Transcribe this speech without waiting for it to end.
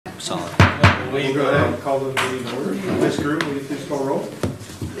solid. We'll go ahead and call the meeting to order. Ms. Groom, will you please call roll?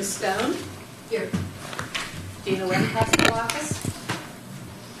 Ms. Stone? Here. Dina Pascalakis?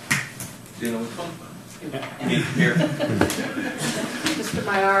 Dina, which one? Here. Mr.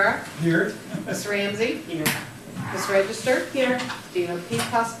 Mayara? Here. Ms. Ramsey? Here. Ms. Register? Here. Dina P.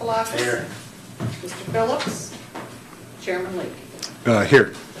 Pascalakis? Here. Mr. Phillips? Chairman Leake?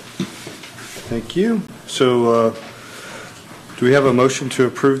 Here. Thank you. So, do we have a motion to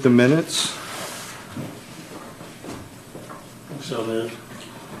approve the minutes? So moved.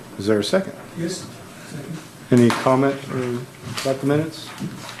 Is there a second? Yes. Any comment about the minutes?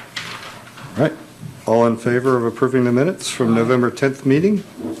 All right. All in favor of approving the minutes from November 10th meeting,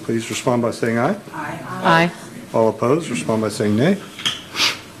 please respond by saying aye. Aye. All opposed, respond by saying nay.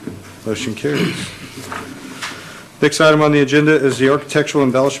 Motion carries. Next item on the agenda is the architectural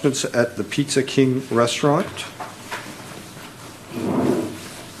embellishments at the Pizza King restaurant.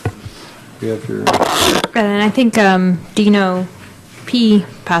 We have your... And I think Dino P.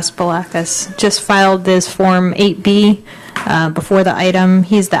 Pascalakis just filed this Form 8B before the item.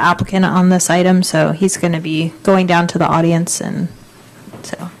 He's the applicant on this item, so he's going to be going down to the audience, and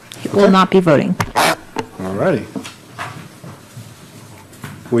so he will not be voting. All righty.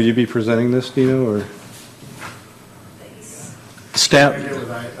 Will you be presenting this, Dino, or? Staff.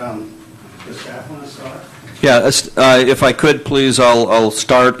 The staff want to start? Yeah, if I could, please, I'll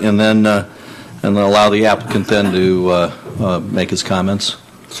start and then allow the applicant then to make his comments.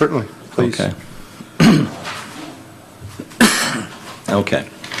 Certainly, please. Okay. Okay.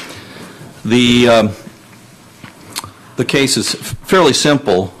 The case is fairly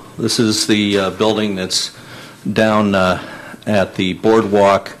simple. This is the building that's down at the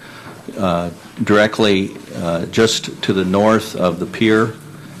boardwalk directly just to the north of the pier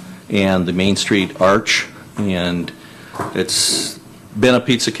and the Main Street Arch, and it's been a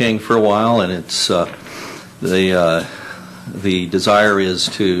Pizza King for a while, and it's the desire is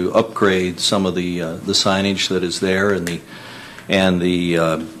to upgrade some of the signage that is there, and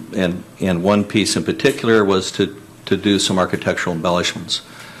one piece in particular was to do some architectural embellishments.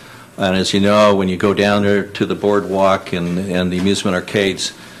 And as you know, when you go down there to the boardwalk and the amusement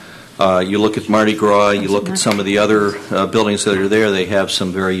arcades, you look at Mardi Gras, you look at some of the other buildings that are there, they have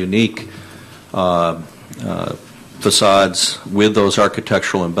some very unique facades with those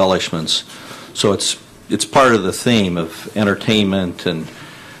architectural embellishments. So it's part of the theme of entertainment and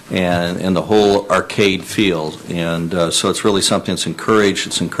the whole arcade feel. And so it's really something that's encouraged.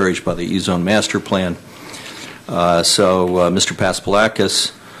 It's encouraged by the E-Zone Master Plan. So Mr.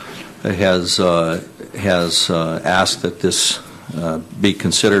 Pascalakis has asked that this be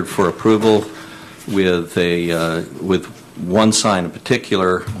considered for approval with one sign in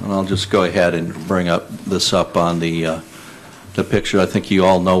particular, and I'll just go ahead and bring this up on the picture. I think you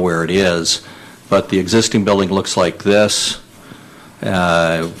all know where it is, but the existing building looks like this.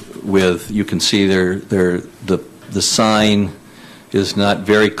 You can see the sign is not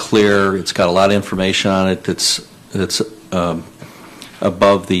very clear. It's got a lot of information on it. It's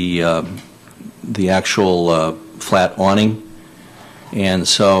above the actual flat awning. And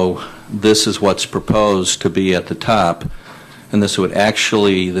so this is what's proposed to be at the top. And this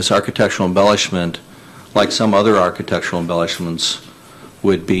architectural embellishment, like some other architectural embellishments,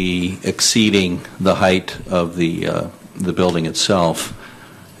 would be exceeding the height of the building itself.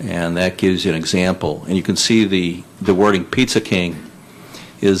 And that gives you an example. And you can see the wording Pizza King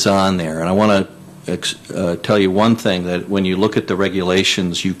is on there. And I want to tell you one thing, that when you look at the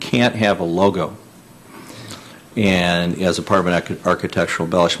regulations, you can't have a logo. And as a part of an architectural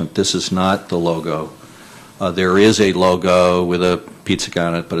embellishment, this is not the logo. There is a logo with a pizza guy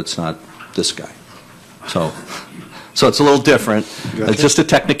on it, but it's not this guy. So it's a little different. Gotcha. It's just a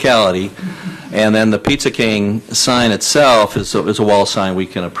technicality. And then the Pizza King sign itself is a wall sign we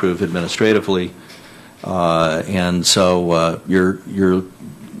can approve administratively. And so your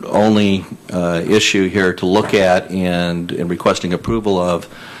only issue here to look at and requesting approval of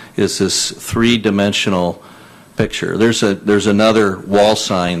is this three-dimensional picture. There's another wall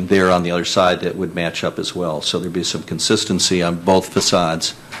sign there on the other side that would match up as well. So there'd be some consistency on both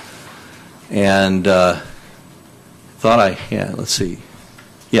facades. And thought I had, let's see.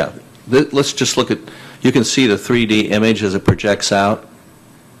 Yeah, let's just look at, you can see the 3D image as it projects out.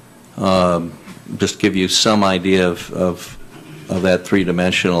 Just give you some idea of that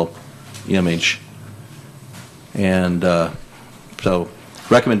three-dimensional image. And so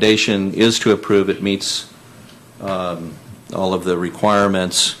recommendation is to approve. It meets all of the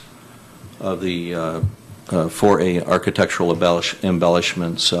requirements of the for a architectural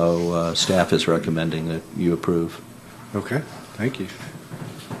embellishment. So staff is recommending that you approve. Okay, thank you.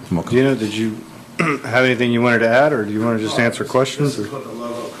 welcome. Dino, did you have anything you wanted to add, or do you want to just answer questions? This or- is what the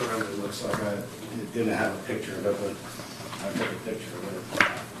logo currently looks like. It didn't have a picture of it, but I took a picture of it on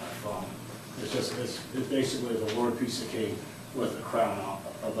my phone. It's basically the word piece of cake with a crown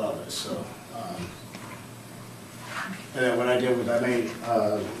above it, so. And then what I did was I made,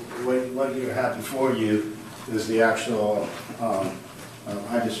 what you have before you is the actual,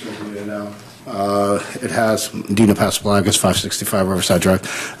 I distributed it now. It has Dino Pasapalagas, 565 Riverside Drive.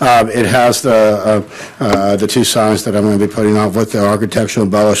 It has the two signs that I'm going to be putting up with the architectural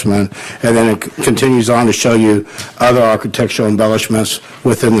embellishment, and then it continues on to show you other architectural embellishments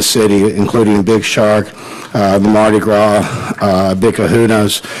within the city, including Big Shark, the Mardi Gras, Big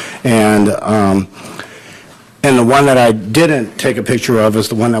Kahunas, and the one that I didn't take a picture of is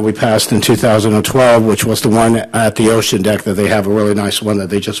the one that we passed in 2012, which was the one at the Ocean Deck that they have a really nice one that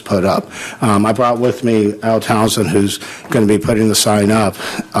they just put up. I brought with me Al Townsend, who's going to be putting the sign up.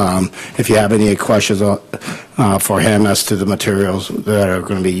 If you have any questions for him as to the materials that are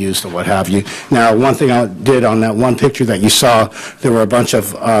going to be used or what have you. Now, one thing I did on that one picture that you saw, there were a bunch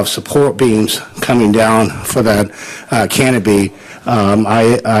of support beams coming down for that canopy.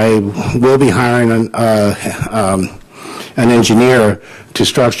 I will be hiring an engineer to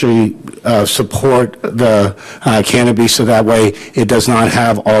structurally support the canopy so that way it does not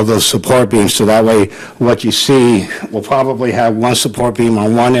have all those support beams. So that way what you see will probably have one support beam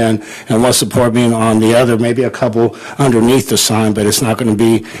on one end and one support beam on the other, maybe a couple underneath the sign, but it's not going to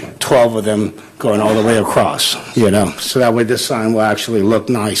be 12 of them going all the way across, So that way this sign will actually look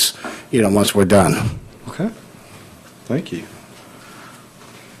nice, once we're done. Okay. Thank you.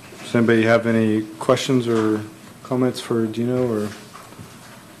 Does anybody have any questions or comments for Dino, or?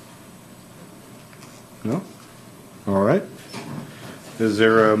 No? All right. Is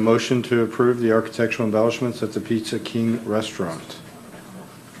there a motion to approve the architectural embellishments at the Pizza King restaurant?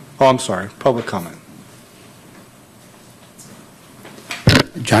 Oh, I'm sorry, public comment.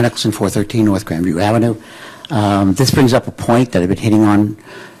 John Nicholson, 413 North Grandview Avenue. This brings up a point that I've been hitting on.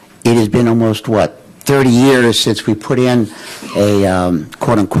 It has been almost, 30 years since we put in a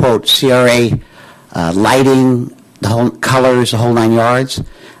quote-unquote CRA lighting, the whole colors, the whole 9 yards.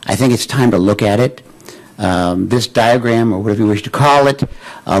 I think it's time to look at it. This diagram, or whatever you wish to call it,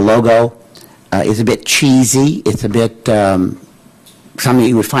 logo, is a bit cheesy. It's a bit something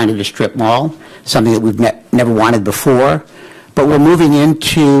you would find at a strip mall, something that we've never wanted before. But we're moving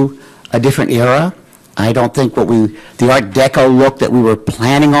into a different era. I don't think the Art Deco look that we were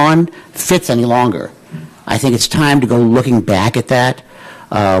planning on fits any longer. I think it's time to go looking back at that.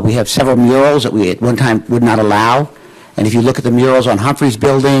 We have several murals that we at one time would not allow. And if you look at the murals on Humphreys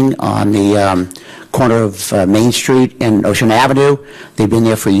Building, on the corner of Main Street and Ocean Avenue, they've been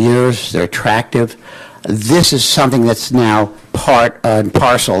there for years. They're attractive. This is something that's now part and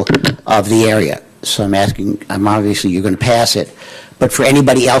parcel of the area. So I'm obviously you're going to pass it. But for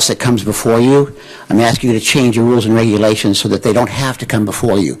anybody else that comes before you, I'm asking you to change your rules and regulations so that they don't have to come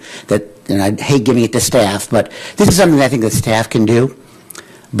before you. And I hate giving it to staff, but this is something that I think that staff can do.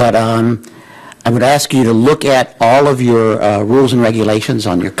 But I would ask you to look at all of your rules and regulations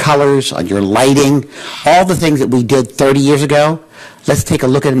on your colors, on your lighting, all the things that we did 30 years ago. Let's take a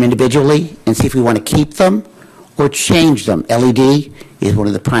look at them individually and see if we want to keep them or change them. LED is one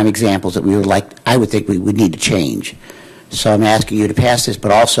of the prime examples that I would think we would need to change. So I'm asking you to pass this,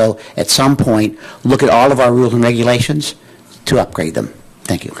 but also at some point look at all of our rules and regulations to upgrade them.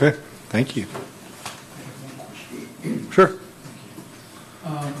 Thank you. Okay, thank you. Sure.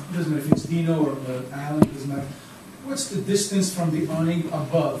 Doesn't matter if it's Dino or Alan, doesn't matter. What's the distance from the awning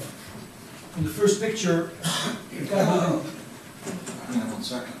above? In the first picture, you got hold on. Hang on 1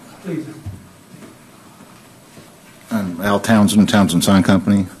 second. Please. I'm Al Townsend, Townsend Sign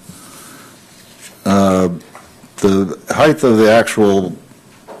Company. The height of the actual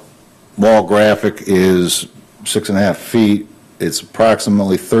wall graphic is 6.5 feet. It's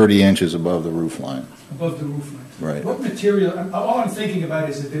approximately 30 inches above the roof line. Above the roof line. Right. What material? All I'm thinking about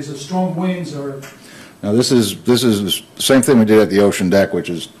is that there's a strong winds or. Now this is the same thing we did at the Ocean Deck, which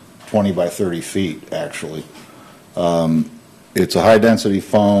is 20 by 30 feet actually. It's a high density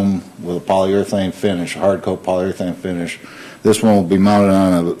foam with a polyurethane finish, hard coat polyurethane finish. This one will be mounted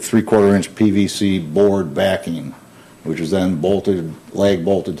on a 3/4 inch PVC board backing, which is then leg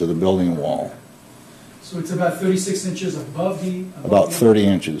bolted to the building wall. So it's about 36 inches above the. About 30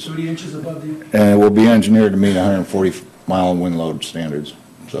 inches. 30 inches above the. And it will be engineered to meet 140-mile wind load standards.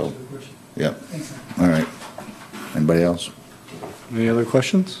 So, yeah. Thanks. All right. Anybody else? Any other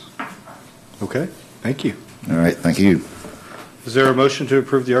questions? Okay, thank you. All right. Thank you. Is there a motion to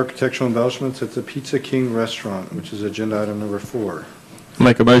approve the architectural embellishments at the Pizza King restaurant, which is agenda item number 4?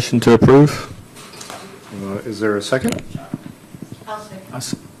 Make a motion to approve. Is there a second? I'll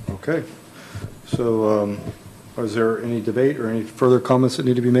second. Okay. So is there any debate or any further comments that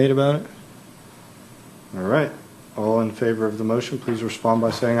need to be made about it? All right. All in favor of the motion, please respond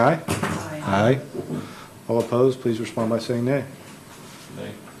by saying aye. Aye. All opposed, please respond by saying nay.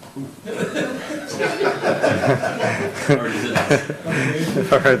 All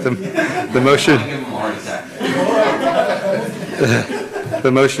right, the motion.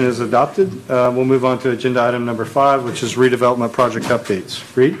 The motion is adopted. We'll move on to agenda item number 5, which is redevelopment project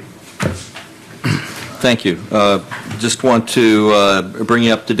updates. Reed? Thank you. Just want to bring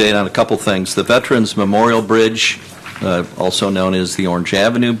you up to date on a couple things. The Veterans Memorial Bridge, also known as the Orange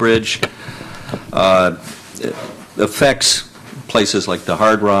Avenue Bridge, affects places like the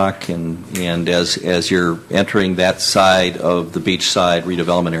Hard Rock and as you're entering that side of the beachside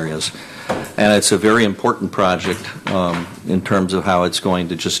redevelopment areas. And it's a very important project in terms of how it's going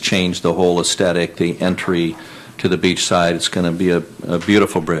to just change the whole aesthetic, the entry to the beachside. It's going to be a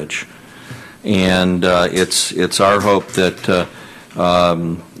beautiful bridge. And it's our hope that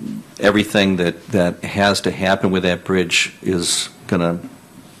everything that has to happen with that bridge is going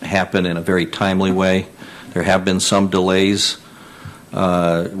to happen in a very timely way. There have been some delays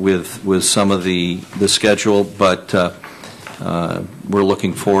with some of the schedule, but we're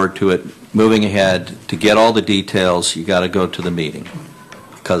looking forward to it. Moving ahead, to get all the details, you got to go to the meeting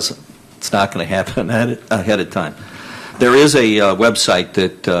because it's not going to happen ahead of time. There is a website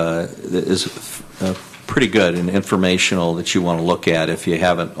that is pretty good and informational that you want to look at if you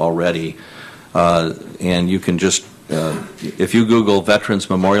haven't already. And you can just, if you Google Veterans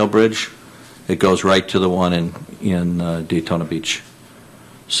Memorial Bridge, it goes right to the one in Daytona Beach.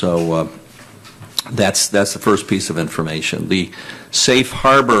 So that's the first piece of information. The safe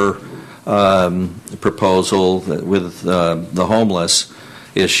harbor proposal with the homeless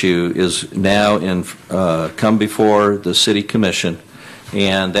issue is now come before the City Commission,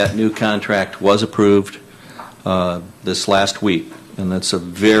 and that new contract was approved this last week, and that's a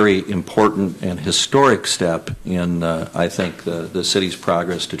very important and historic step in, I think, the city's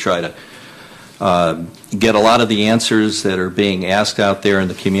progress to try to get a lot of the answers that are being asked out there in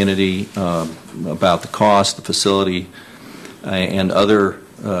the community about the cost, the facility, and other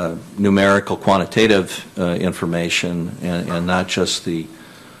numerical, quantitative information, and not just the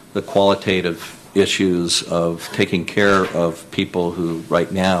qualitative issues of taking care of people who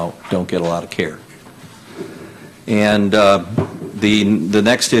right now don't get a lot of care. And the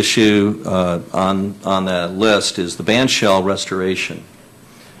next issue on the list is the bandshell restoration.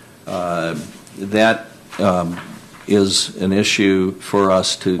 That is an issue for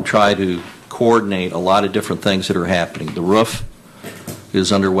us to try to coordinate a lot of different things that are happening. The roof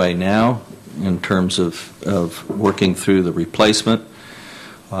is underway now in terms of working through the replacement.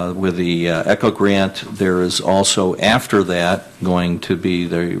 With the ECHO grant, there is also after that going to be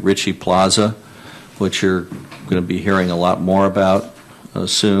the Ritchie Plaza, which you're going to be hearing a lot more about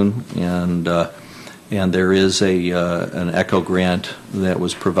soon, and there is an ECHO grant that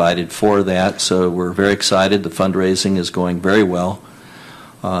was provided for that. So we're very excited. The fundraising is going very well.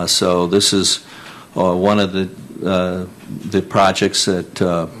 So this is one of the projects that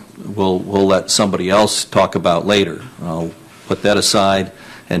we'll let somebody else talk about later. I'll put that aside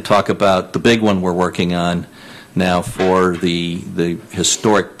and talk about the big one we're working on now for the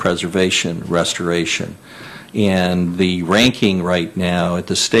historic preservation restoration. And the ranking right now at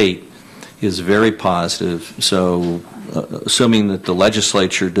the state is very positive. So assuming that the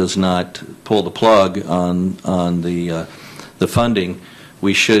legislature does not pull the plug on the funding,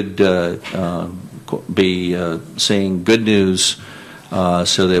 we should be seeing good news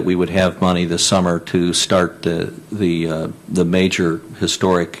so that we would have money this summer to start the major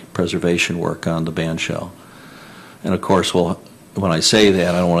historic preservation work on the bandshell. And of course, when I say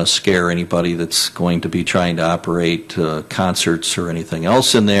that, I don't want to scare anybody that's going to be trying to operate concerts or anything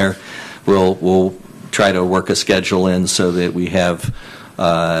else in there. We'll try to work a schedule in so that we have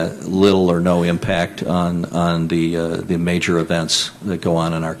little or no impact on the major events that go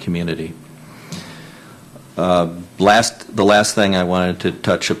on in our community. The last thing I wanted to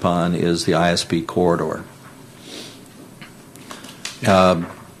touch upon is the ISB corridor.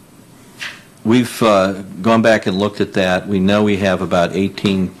 We've gone back and looked at that. We know we have about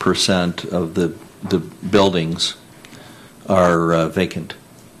 18% of the buildings are vacant.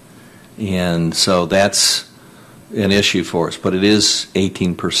 And so that's an issue for us, but it is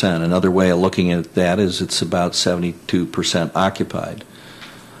 18%. Another way of looking at that is it's about 72% occupied.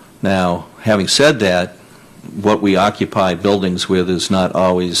 Now, having said that, what we occupy buildings with is not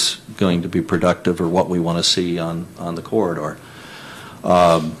always going to be productive or what we want to see on the corridor.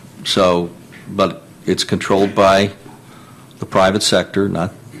 But it's controlled by the private sector,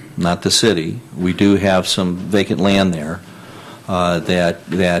 not the city. We do have some vacant land there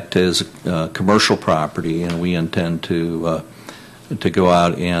that is commercial property, and we intend to go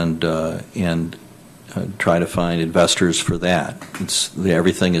out and try to find investors for that.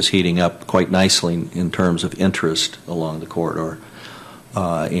 Everything is heating up quite nicely in terms of interest along the corridor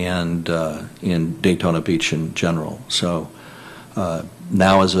and in Daytona Beach in general. So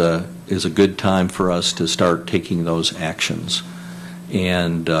now is a good time for us to start taking those actions.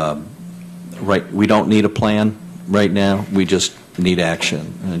 And we don't need a plan right now. We just need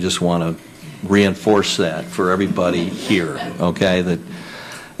action. And I just want to reinforce that for everybody here. Okay,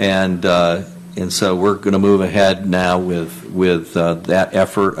 and so we're going to move ahead now with that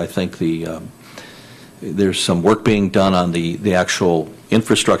effort. I think there's some work being done on the actual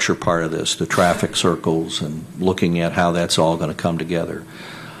infrastructure part of this, the traffic circles, and looking at how that's all going to come together.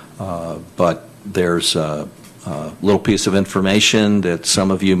 But there's a little piece of information that some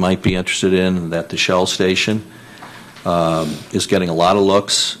of you might be interested in, that the Shell station is getting a lot of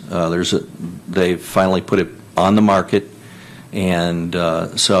looks. They've finally put it on the market, and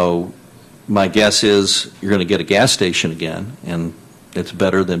so my guess is you're going to get a gas station again, and it's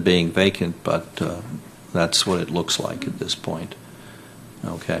better than being vacant, but that's what it looks like at this point.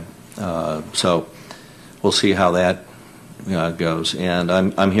 Okay, so we'll see how that goes. And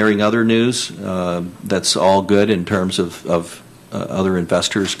I'm hearing other news that's all good in terms of other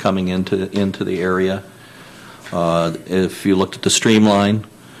investors coming into the area. If you looked at the Streamline,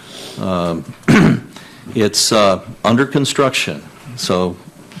 it's under construction, so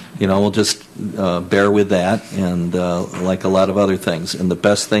we'll just bear with that, and like a lot of other things. And the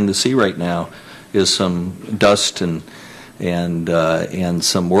best thing to see right now is some dust and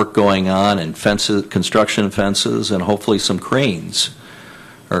some work going on, and fences, construction fences, and hopefully some cranes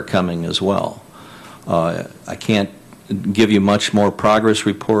are coming as well. I can't give you much more progress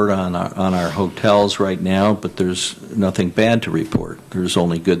report on our hotels right now, but there's nothing bad to report. There's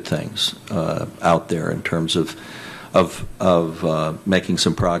only good things out there in terms of making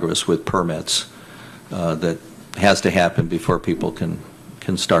some progress with permits that has to happen before people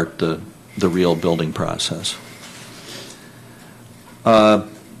can start the real building process.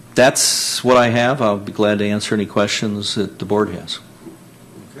 That's what I have. I'll be glad to answer any questions that the board has.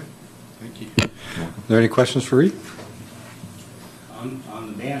 Okay, thank you. Are there any questions for Reed? On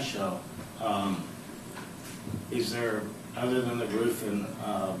the band show, is there, other than the roof, and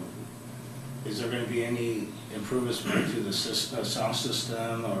is there going to be any improvements made to the sound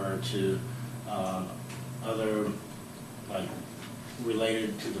system or to other, like,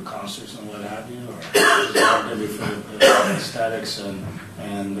 related to the concerts and what have you, or is it all going to be for the aesthetics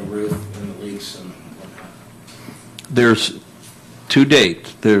and the roof and the leaks and whatnot? To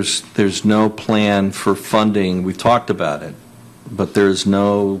date, there's no plan for funding. We've talked about it, but there's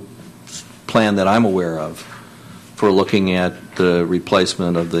no plan that I'm aware of for looking at the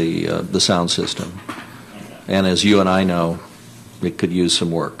replacement of the sound system. Okay. And as you and I know, it could use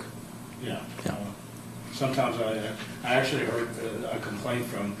some work. Yeah. Sometimes I actually heard a complaint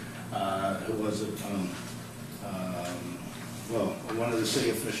from who was it? One of the city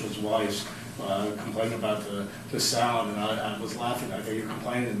officials' wives complaining about the sound, and I was laughing. I go, "You're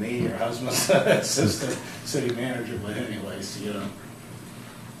complaining to me, your husband's assistant city manager." But anyways,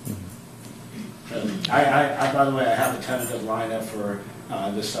 by the way, I have a tentative lineup for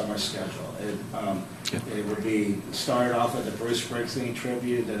this summer schedule. It would be started off with the Bruce Springsteen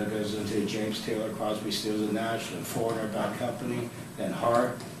tribute, then it goes into James Taylor, Crosby, Stills and Nash, and Foreigner Bad Company, then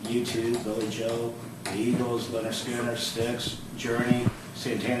Heart, U2, Billy Joel, the Eagles, Leonard Skinner, Styx, Journey,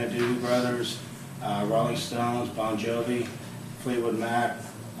 Santana Doobie Brothers, Rolling Stones, Bon Jovi, Fleetwood Mac,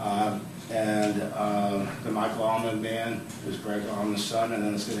 and the Michael Allman Band, who's Greg Allman's son, and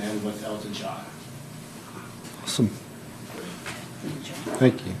then it's going to end with Elton John. Awesome.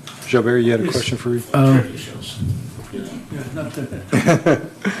 Thank you. Jobert, you had a question for Reed? Yeah, not the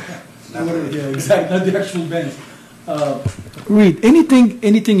yeah, exactly, not the actual band. Reed,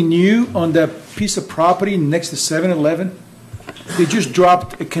 anything new on that piece of property next to 7-Eleven? They just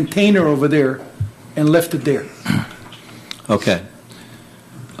dropped a container over there and left it there. Okay.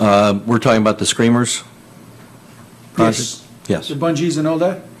 We're talking about the Screamers project? Yes. The bungees and all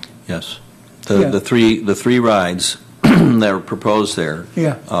that? Yes. The three rides that were proposed there.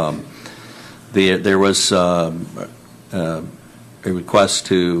 Yeah. There was a request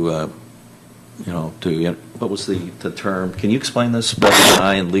to what was the term? Can you explain this better than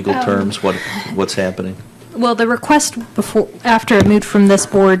I in legal terms? What's happening? Well, the request after it moved from this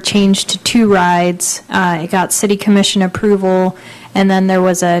board, changed to 2 rides. It got city commission approval, and then there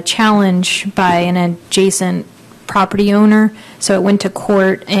was a challenge by an adjacent property owner. So it went to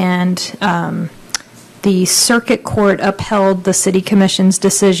court, and the circuit court upheld the city commission's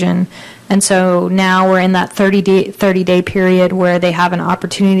decision. And so now we're in that 30-day period where they have an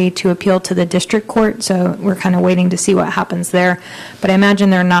opportunity to appeal to the district court. So we're kind of waiting to see what happens there. But I imagine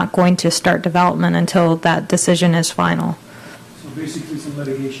they're not going to start development until that decision is final. So basically some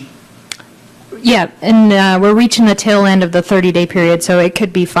litigation. Yeah, and we're reaching the tail end of the 30-day period, so it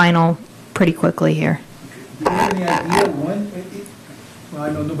could be final pretty quickly here. Do you have any idea when? Well, I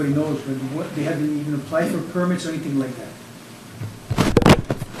know nobody knows, but what, they haven't even applied for permits or anything like that?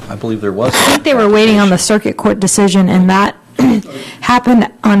 I believe there was. I think they were waiting on the circuit court decision, and that happened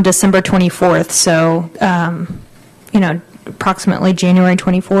on December 24th. So, approximately January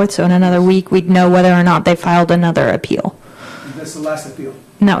 24th. So in another week, we'd know whether or not they filed another appeal. And that's the last appeal?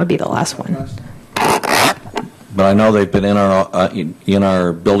 And that would be the last one. But I know they've been in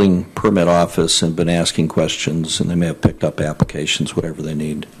our building permit office and been asking questions, and they may have picked up applications, whatever they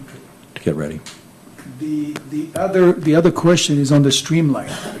need to get ready. The other question is on the streamline.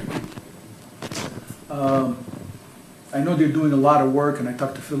 I know they're doing a lot of work, and I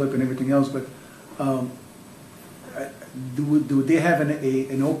talked to Philip and everything else, but do they have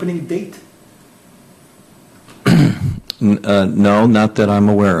an opening date? No, not that I'm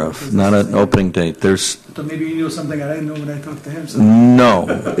aware of. Not an opening date. So maybe you know something I didn't know when I talked to him. So. No,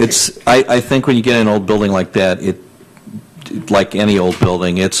 I think when you get an old building like that, like any old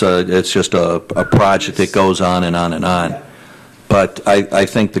building, it's just a project that goes on and on and on. Yeah. But I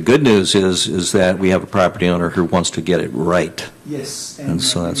think the good news is that we have a property owner who wants to get it right. Yes, And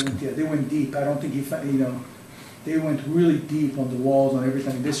so that's good. They went deep. I don't think they went really deep on the walls and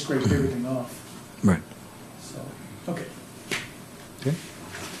everything. They scraped everything off. Right. So, okay. Okay.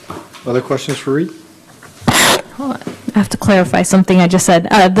 Other questions for Reed? Hold on. I have to clarify something I just said.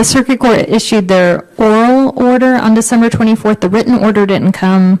 The circuit court issued their oral order on December 24th. The written order didn't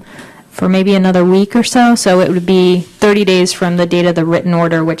come for maybe another week or so, so it would be 30 days from the date of the written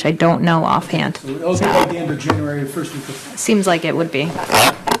order, which I don't know offhand. So it'll be at the end of January, first week of... Seems like it would be. All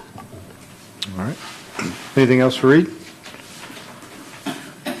right. Anything else for Reed?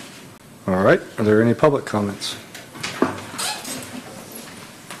 All right. Are there any public comments?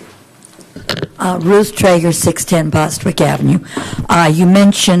 Ruth Traeger, 610 Bostwick Avenue. You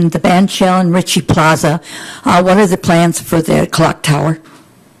mentioned the band shell in Ritchie Plaza. What are the plans for the clock tower?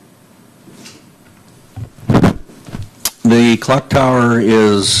 The clock tower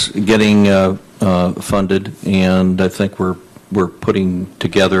is getting funded, and I think we're putting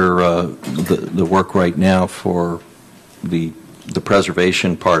together the work right now for the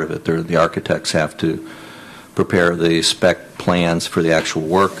preservation part of it. The architects have to prepare the spec plans for the actual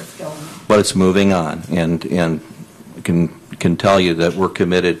work, but it's moving on, and can tell you that we're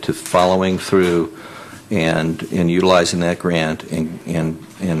committed to following through and utilizing that grant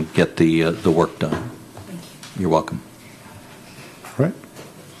and get the work done. You're welcome. All right.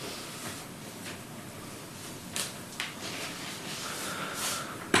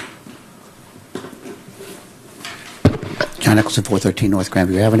 John Nicholson, 413 North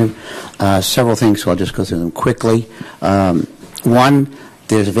Grandview Avenue. Several things, so I'll just go through them quickly. One,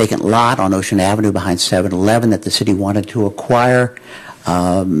 there's a vacant lot on Ocean Avenue behind 7-Eleven that the city wanted to acquire.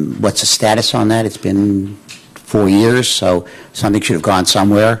 What's the status on that? It's been 4 years, so something should have gone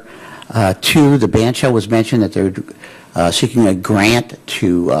somewhere. Two, the band shell was mentioned that they're seeking a grant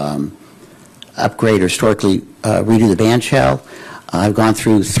to upgrade or historically redo the band shell. I've gone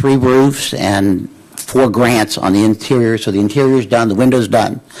through 3 roofs and 4 grants on the interior, so the interior's done, the window's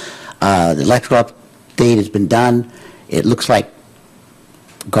done. The electrical update has been done. It looks like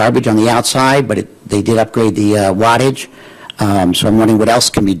garbage on the outside, but they did upgrade the wattage. So I'm wondering what else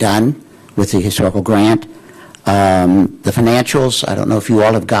can be done with the historical grant. The financials, I don't know if you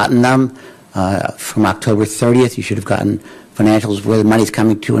all have gotten them. From October 30th, you should have gotten financials where the money's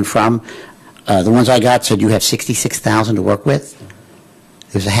coming to and from. The ones I got said you have $66,000 to work with.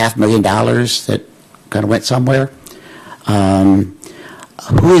 There's $500,000 that kind of went somewhere.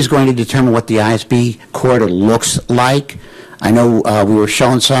 Who is going to determine what the ISB corridor looks like? I know we were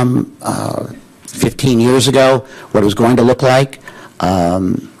shown some 15 years ago what it was going to look like.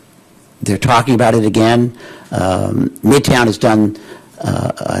 They're talking about it again. Midtown has done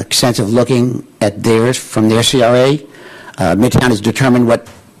extensive looking at theirs from their CRA. Midtown has determined what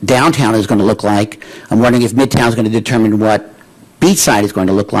downtown is going to look like. I'm wondering if Midtown is going to determine what Beachside is going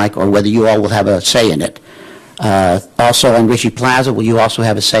to look like, or whether you all will have a say in it. Also on Ritchie Plaza, will you also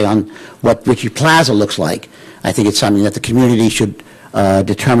have a say on what Ritchie Plaza looks like? I think it's something that the community should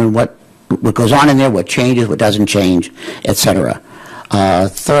determine what goes on in there, what changes, what doesn't change, et cetera.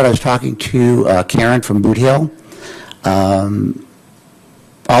 Third, I was talking to Karen from Boot Hill.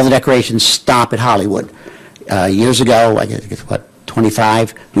 All the decorations stop at Hollywood. Years ago, I guess, what,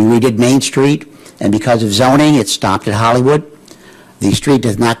 25, we redid Main Street, and because of zoning, it stopped at Hollywood. The street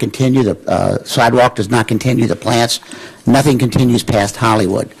does not continue, the sidewalk does not continue, the plants, nothing continues past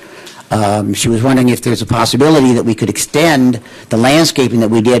Hollywood. She was wondering if there's a possibility that we could extend the landscaping that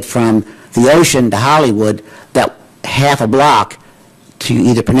we did from the ocean to Hollywood, that half a block to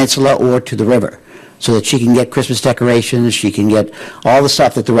either Peninsula or to the river, so that she can get Christmas decorations, she can get all the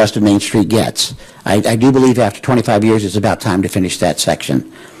stuff that the rest of Main Street gets. I do believe after 25 years it's about time to finish that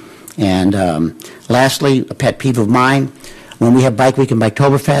section. And lastly, a pet peeve of mine, when we have Bike Week and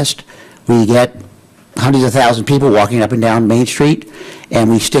Biketoberfest, we get hundreds of thousands of people walking up and down Main Street, and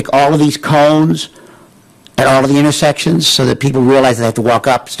we stick all of these cones at all of the intersections so that people realize they have to walk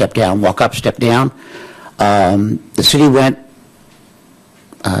up, step down, walk up, step down. The city went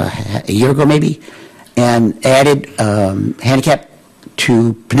a year ago maybe and added handicap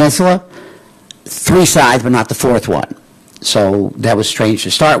to Peninsula, 3 sides but not the 4th one. So that was strange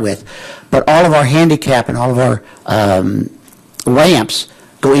to start with. But all of our handicap and all of our ramps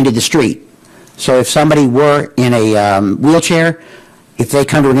go into the street. So if somebody were in a wheelchair, if they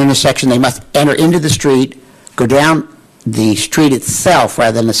come to an intersection, they must enter into the street, go down the street itself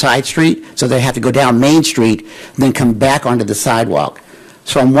rather than the side street, so they have to go down Main Street and then come back onto the sidewalk.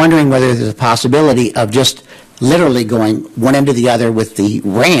 So I'm wondering whether there's a possibility of just literally going one end to the other with the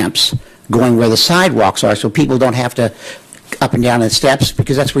ramps going where the sidewalks are, so people don't have to up and down the steps,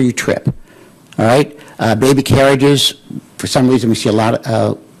 because that's where you trip. All right? Baby carriages, for some reason we see a lot,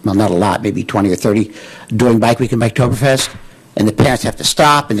 well, not a lot, maybe 20 or 30 during Bike Week and Biketoberfest, and the parents have to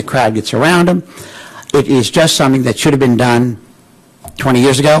stop and the crowd gets around them. It is just something that should have been done 20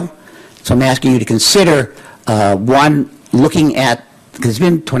 years ago. So I'm asking you to consider, one, looking at, because it's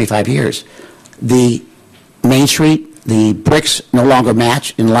been 25 years, the Main Street, the bricks no longer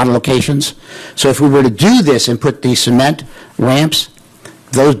match in a lot of locations. So if we were to do this and put the cement ramps,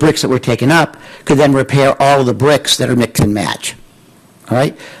 those bricks that were taken up could then repair all of the bricks that are mix and match. All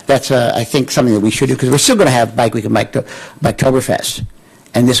right? That's, I think, something that we should do, because we're still going to have Bike Week and Biketoberfest.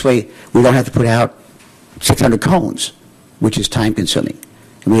 And this way, we don't have to put out 600 cones, which is time-consuming.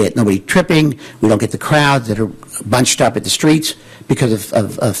 We get nobody tripping. We don't get the crowds that are bunched up at the streets because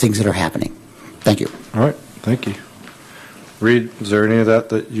of things that are happening. Thank you. All right. Thank you. Reed, is there any of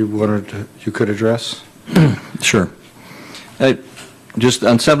that you wanted you could address? Sure. Just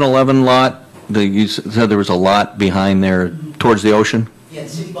on 7-Eleven lot, you said there was a lot behind there towards the ocean? Yeah, the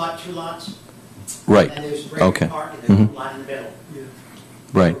city bought 2 lots. Right. And there's a Okay. park and there's a lot in the middle.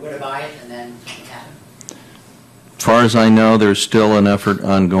 Right. We're going to buy it and then it happened. As far as I know, there's still an effort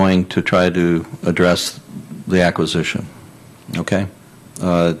ongoing to try to address the acquisition. Okay?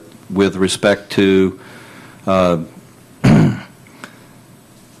 With respect to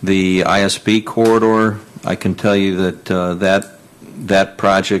the ISB corridor, I can tell you that that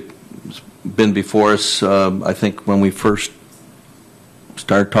project has been before us, I think, when we first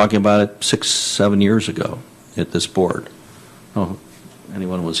started talking about it 6-7 years ago at this board. Oh,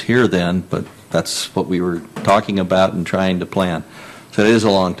 anyone was here then, but that's what we were talking about and trying to plan. So it is a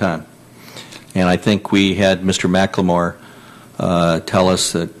long time. And I think we had Mr. McLemore tell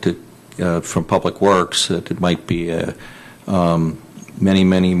us that from Public Works that it might be many,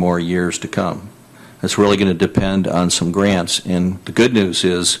 many more years to come. It's really going to depend on some grants. And the good news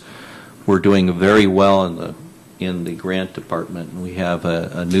is we're doing very well in the grant department. We have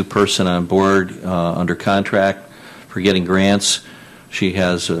a new person on board under contract for getting grants. She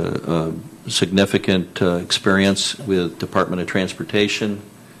has a significant experience with Department of Transportation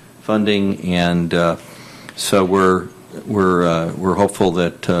funding, and so we're hopeful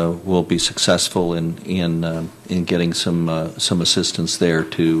that we'll be successful in getting some assistance there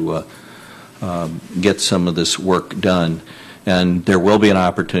to get some of this work done. And there will be an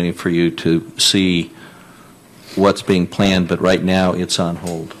opportunity for you to see what's being planned, but right now it's on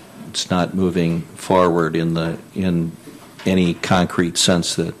hold. It's not moving forward in any concrete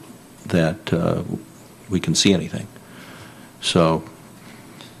sense that we can see anything. So.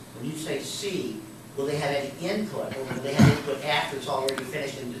 When you say C, will they have any input, or will they have input after it's already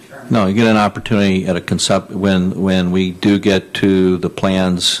finished and determined? No, you get an opportunity at a when we do get to the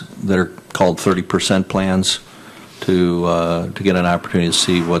plans that are called 30% plans to get an opportunity to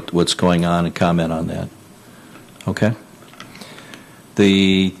see what's going on and comment on that. Okay.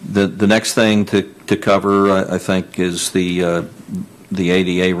 The next thing to to cover, I think, is the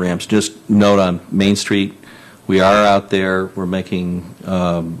ADA ramps. Just note on Main Street, we are out there. We're making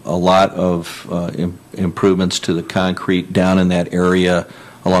a lot of improvements to the concrete down in that area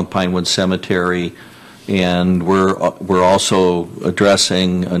along Pinewood Cemetery, and we're also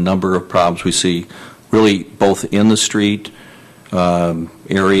addressing a number of problems we see, really both in the street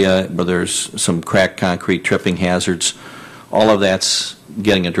area where there's some cracked concrete, tripping hazards. All of that's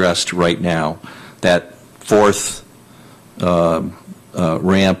getting addressed right now. That fourth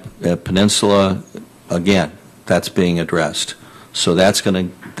ramp at Peninsula, again, that's being addressed. So that's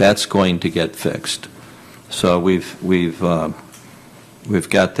going to get fixed. So we've got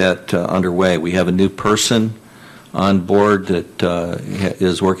that underway. We have a new person on board that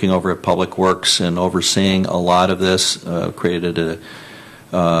is working over at Public Works and overseeing a lot of this. Created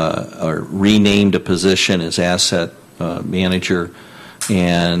or renamed a position as asset manager,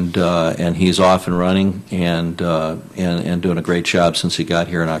 and he's off and running and doing a great job since he got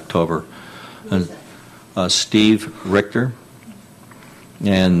here in October. Steve Richter,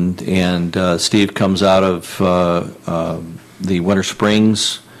 and Steve comes out of the Winter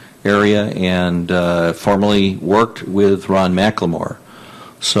Springs area and formerly worked with Ron McLemore.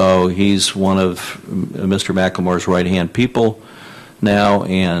 So he's one of Mr. McLemore's right-hand people now,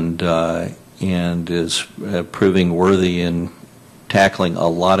 and is proving worthy in tackling a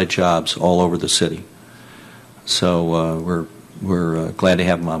lot of jobs all over the city. So we're glad to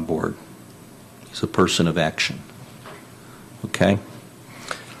have him on board. He's a person of action. Okay.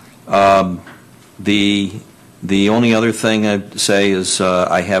 The only other thing I'd say is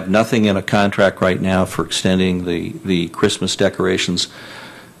I have nothing in a contract right now for extending the Christmas decorations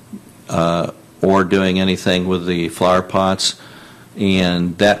or doing anything with the flower pots,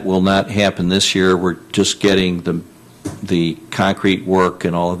 and that will not happen this year. We're just getting the concrete work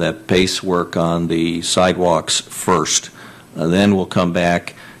and all of that base work on the sidewalks first. Then we'll come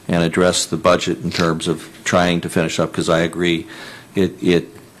back and address the budget in terms of trying to finish up, because I agree it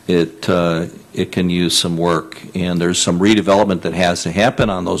can use some work, and there's some redevelopment that has to happen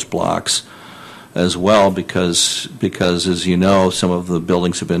on those blocks as well, because as you know, some of the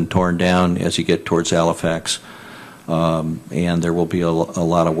buildings have been torn down as you get towards Halifax, and there will be a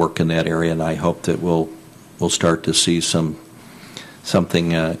lot of work in that area, and I hope that we'll start to see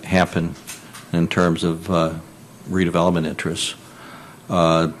something happen in terms of redevelopment interests.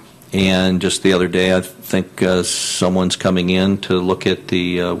 And just the other day, I think someone's coming in to look at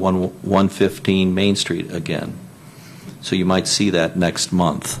the 115 Main Street again. So you might see that next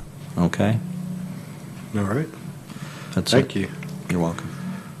month. Okay? All right. Thank you. You're welcome.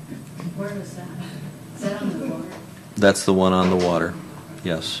 Where is that? Is that on the water? That's the one on the water.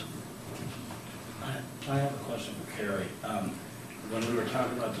 Yes. I have a question for Carrie. When we were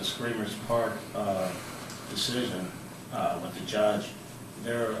talking about the Screamers Park decision with the judge,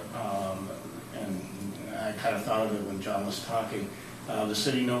 there, and I kind of thought of it when John was talking, the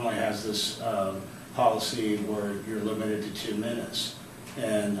city normally has this policy where you're limited to 2 minutes.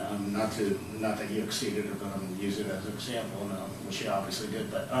 And not that he exceeded it, but I'm going to use it as an example, which he obviously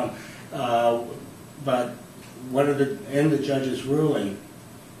did. But what are in the judge's ruling,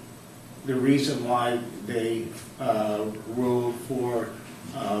 the reason why they ruled for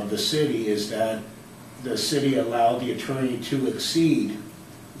the city is that the city allowed the attorney to exceed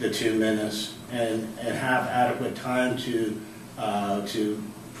the 2 minutes and have adequate time to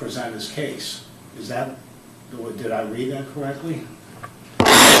present his case. Is that, did I read that correctly?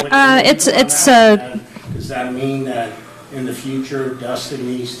 Does that mean that in the future Dustin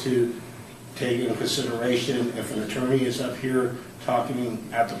needs to take into consideration if an attorney is up here talking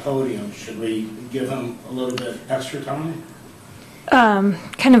at the podium, should we give him a little bit extra time?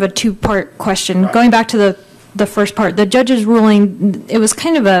 Kind of a two-part question. Right. Going back to the first part, the judge's ruling, it was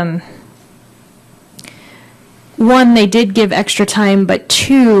kind of one, they did give extra time, but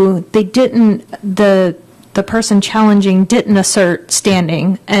two, they didn't, the person challenging didn't assert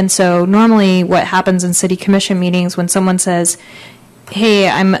standing. And so normally what happens in city commission meetings when someone says, hey,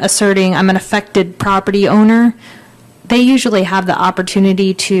 I'm asserting I'm an affected property owner, they usually have the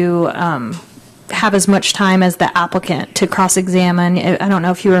opportunity to have as much time as the applicant to cross-examine. I don't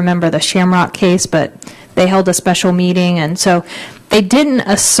know if you remember the Shamrock case, but they held a special meeting, and so they didn't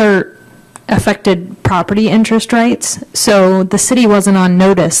assert affected property interest rights. So the city wasn't on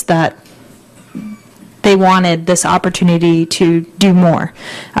notice that they wanted this opportunity to do more.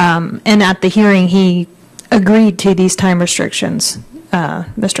 And at the hearing, he agreed to these time restrictions,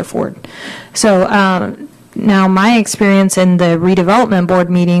 Mr. Ford. So now my experience in the redevelopment board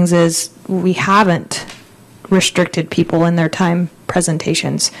meetings is we haven't restricted people in their time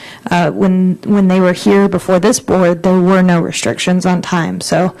presentations. When they were here before this board, there were no restrictions on time.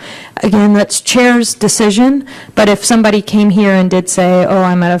 So again, that's chair's decision, but if somebody came here and did say, oh,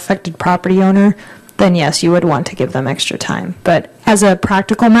 I'm an affected property owner, then yes, you would want to give them extra time. But as a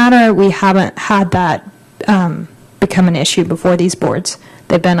practical matter, we haven't had that become an issue before these boards.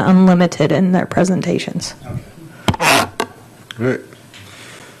 They've been unlimited in their presentations. All right.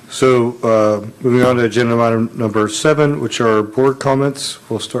 So moving on to agenda item number 7, which are board comments.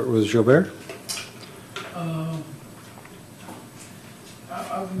 We'll start with Gilbert.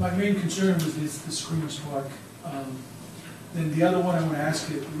 My main concern was the Screamers Park. Then the other one I want to ask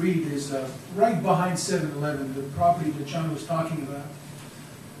you to read is right behind 7-Eleven, the property that John was talking about.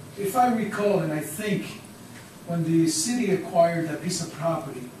 If I recall, and I think when the city acquired that piece of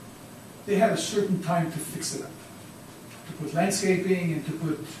property, they had a certain time to fix it up, to put landscaping and to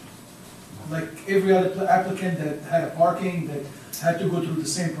put, like every other applicant that had a parking that had to go through the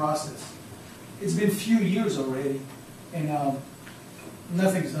same process. It's been a few years already, and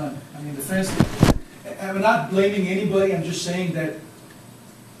nothing's done. I mean, the fence, I'm not blaming anybody, I'm just saying that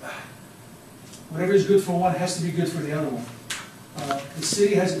whatever is good for one has to be good for the other one. The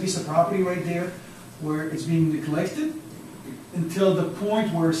city has a piece of property right there where it's being neglected until the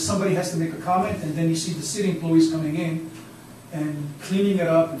point where somebody has to make a comment, and then you see the city employees coming in and cleaning it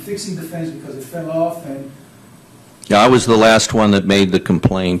up and fixing the fence because it fell off. And Yeah, I was the last one that made the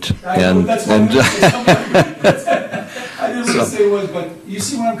complaint. I didn't want to say it was, but you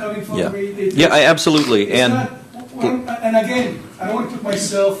see where I'm coming from? Yeah, absolutely. And again, I don't want to put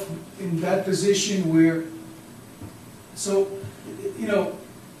myself in that position where, so, you know,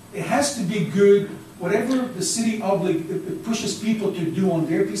 it has to be good. Whatever the city pushes people to do on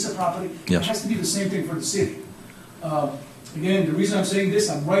their piece of property, yes, it has to be the same thing for the city. Again, the reason I'm saying this,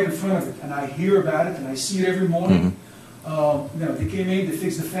 I'm right in front of it, and I hear about it, and I see it every morning. You know, they came in, they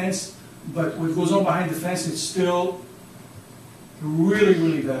fixed the fence, but what goes on behind the fence is still really,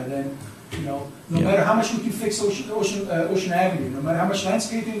 really bad. And you know, no matter how much we can fix Ocean Avenue, no matter how much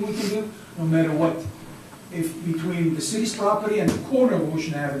landscaping we can do, no matter what, if between the city's property and the corner of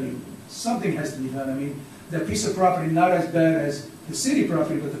Ocean Avenue, something has to be done. I mean, that piece of property, not as bad as the city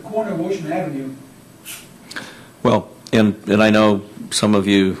property, but the corner of Ocean Avenue. Well, and I know some of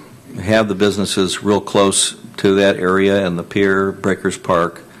you have the businesses real close to that area and the pier, Breakers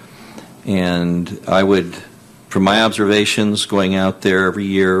Park, and I would, from my observations going out there every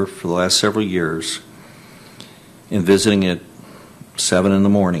year for the last several years and visiting at 7 in the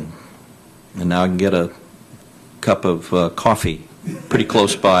morning, and now I can get a cup of coffee pretty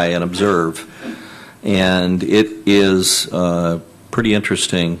close by and observe, and it is pretty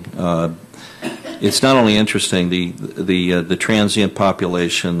interesting. It's not only interesting, the transient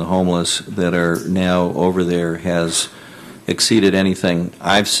population, the homeless that are now over there has exceeded anything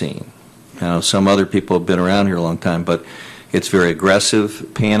I've seen. Now, some other people have been around here a long time, but it's very aggressive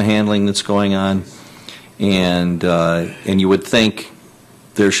panhandling that's going on, and you would think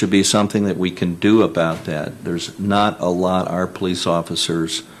there should be something that we can do about that. There's not a lot our police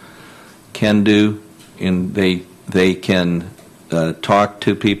officers can do, and they can talk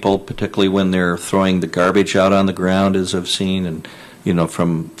to people, particularly when they're throwing the garbage out on the ground, as I've seen, and you know,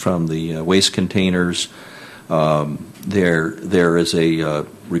 from the waste containers. There is a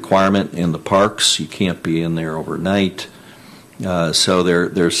requirement in the parks. You can't be in there overnight. So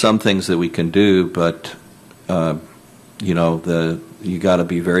there's some things that we can do, but you know, you got to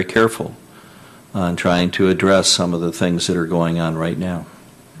be very careful on trying to address some of the things that are going on right now.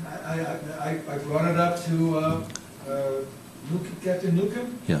 I brought it up to Captain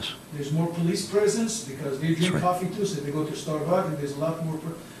Newcomb. Yes. There's more police presence because they drink coffee too, so they go to Starbucks and there's a lot more.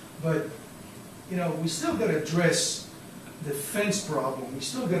 But you know, we still got to address the fence problem. We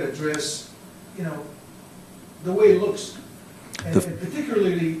still got to address, you know, the way it looks, and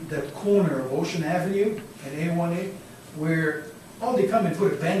particularly that corner of Ocean Avenue and A1A, where all they come and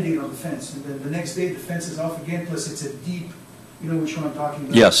put a Band-Aid on the fence, and then the next day the fence is off again. Plus, it's a deep, you know which one I'm talking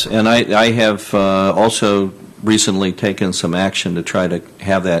about. Yes, and I have also recently taken some action to try to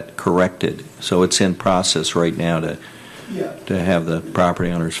have that corrected. So it's in process right now to have the property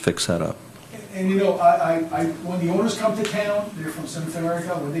owners fix that up. And you know, when the owners come to town, they're from South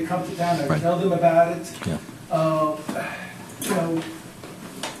America. When they come to town, I tell them about it. Yeah. You know,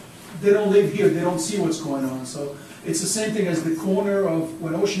 they don't live here. They don't see what's going on. So it's the same thing as the corner of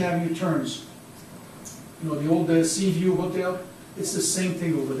when Ocean Avenue turns. You know, the old Seaview Hotel. It's the same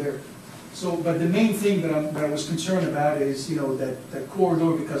thing over there. So, but the main thing that I was concerned about is, you know, that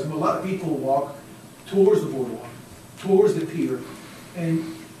corridor, because a lot of people walk towards the boardwalk, towards the pier,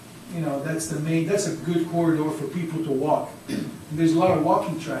 and you know, that's a good corridor for people to walk. And there's a lot of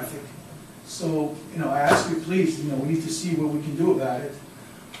walking traffic. So, you know, I ask you, please, you know, we need to see what we can do about it.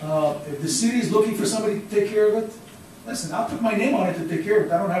 If the city is looking for somebody to take care of it, listen, I'll put my name on it to take care of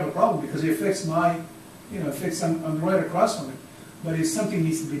it. I don't have a problem because it affects I'm right across from it. But it's something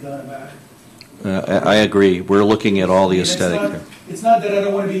needs to be done about it. I agree. We're looking at all the And aesthetic. it's not that I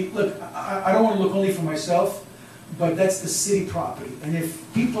don't want to be, look, I don't want to look only for myself, but that's the city property. And if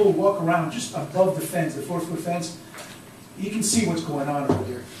people walk around just above the fence, the 4-foot fence, you can see what's going on over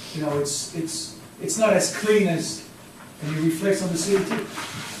there. You know, it's not as clean as, and it reflects on the city too,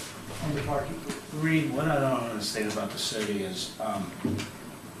 on the parking. Reed, what I don't understand about the city is,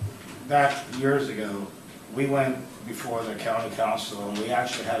 back years ago, we went before the county council and we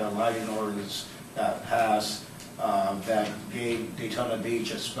actually had a lighting ordinance that passed that gave Daytona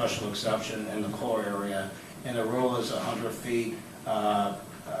Beach a special exception in the core area. And the rule is 100 feet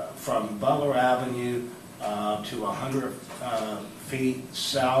from Butler Avenue to 100 feet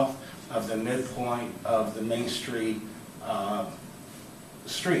south of the midpoint of the Main Street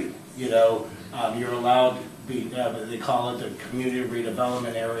street. You know, you're allowed to be, they call it the community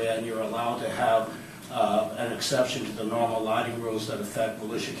redevelopment area, and you're allowed to have an exception to the normal lighting rules that affect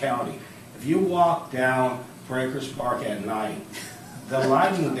Volusia County. If you walk down Breakers Park at night, the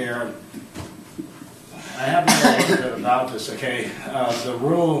lighting there, I haven't know a little bit about this, okay? The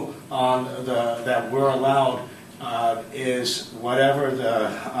rule on that we're allowed is whatever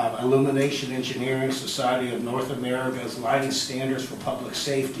the Illumination Engineering Society of North America's lighting standards for public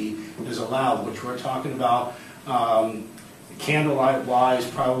safety is allowed, which we're talking about candlelight-wise,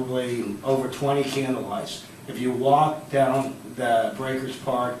 probably over 20 candlelights. If you walk down the Breakers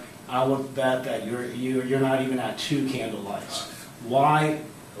Park, I would bet that you're not even at 2 candlelights. Why?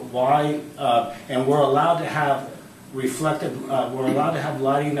 And we're allowed to have we're allowed to have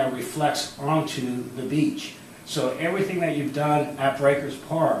lighting that reflects onto the beach. So everything that you've done at Breakers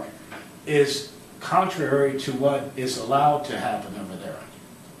Park is contrary to what is allowed to happen over there.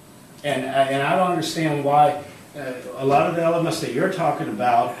 And I don't understand why a lot of the elements that you're talking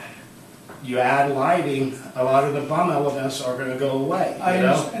about, you add lighting, a lot of the bum elements are going to go away.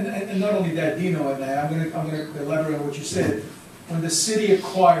 And not only that, Dino, and I'm going to elaborate on what you said. When the city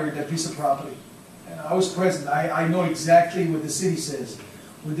acquired that piece of property, and I was present, I know exactly what the city says.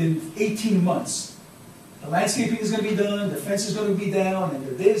 Within 18 months, the landscaping is going to be done, the fence is going to be down, and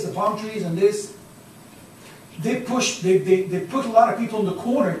the palm trees and this. They put a lot of people in the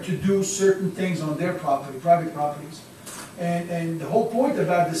corner to do certain things on their property, private properties. And the whole point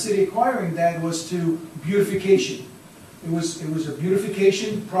about the city acquiring that was to beautification. It was a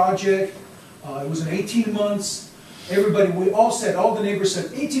beautification project. It was in 18 months. We all said, all the neighbors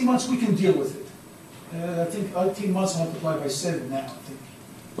said, 18 months we can deal with it. I think 18 months multiplied by 7 now, I think.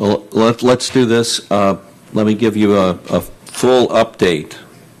 Well, let's do this. Let me give you a full update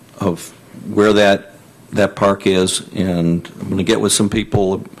of where that park is, and I'm going to get with some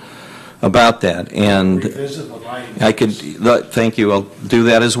people about that. And I could, thank you, I'll do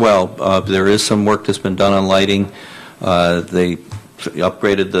that as well. There is some work that's been done on lighting. They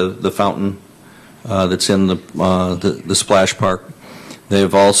upgraded the fountain that's in the splash park.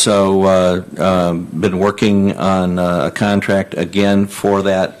 They've also been working on a contract again for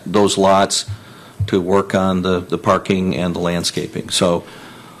those lots to work on the parking and the landscaping. So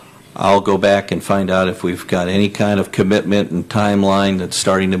I'll go back and find out if we've got any kind of commitment and timeline that's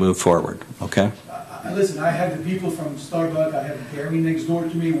starting to move forward. Okay? Listen, I have the people from Starbucks, I have Gary next door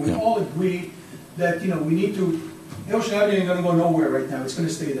to me. We all agree that, we need to. Ocean Avenue ain't going to go nowhere right now. It's going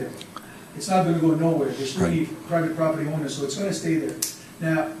to stay there. It's not going to go nowhere. There's too many private property owners, so it's going to stay there.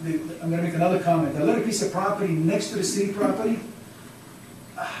 Now, I'm going to make another comment. The little piece of property next to the city property,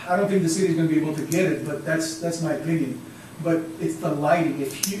 I don't think the city is going to be able to get it, but that's my opinion. But it's the lighting.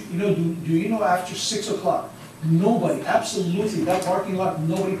 If do you know after 6 o'clock, nobody, absolutely, that parking lot,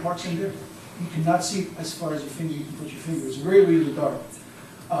 nobody parks in there. You cannot see as far as your finger, you can put your finger. It's really, really dark.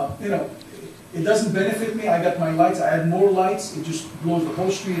 It doesn't benefit me. I got my lights. I add more lights. It just blows the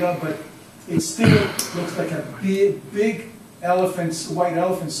whole street up, but it still looks like a big elephant, white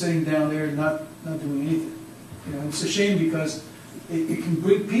elephant sitting down there not doing anything. It's a shame because it can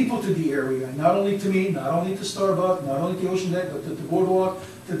bring people to the area, not only to me, not only to Starbucks, not only to Ocean Deck, but to the boardwalk,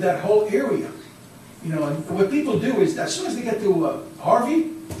 to that whole area. And what people do is, as soon as they get to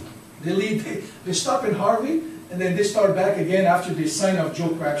Harvey, they stop in Harvey, and then they start back again after they sign off Joe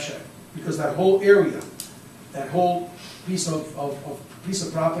Crab Shack, because that whole area, that whole piece of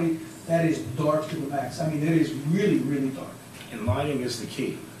property, that is dark to the max. I mean, it is really, really dark. And lighting is the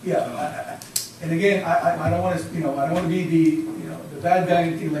key. Yeah. And again, I don't want to, I don't want to be the bad guy or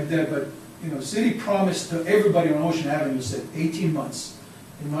anything like that, but, city promised to everybody on Ocean Avenue, said 18 months.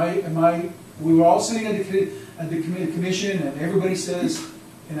 We were all sitting at the commission, and everybody says,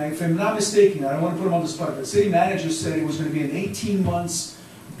 and if I'm not mistaken, I don't want to put them on the spot, but the city manager said it was going to be in 18 months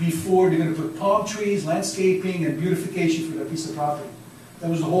before they're going to put palm trees, landscaping, and beautification for that piece of property. That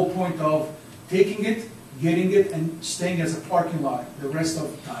was the whole point of taking it, getting it, and staying as a parking lot the rest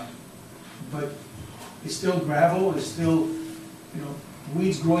of the time. But it's still gravel, it's still,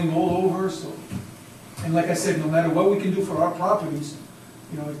 weeds growing all over, so. And like I said, no matter what we can do for our properties,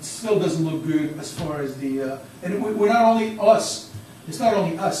 it still doesn't look good as far as the, and we're not only us, it's not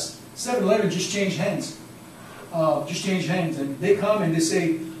only us. 7-Eleven just changed hands. And they come and they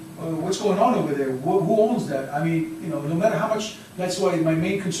say, what's going on over there? Who owns that? I mean, no matter how much, that's why my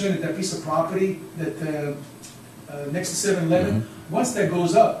main concern is that piece of property that next to 7-Eleven, once that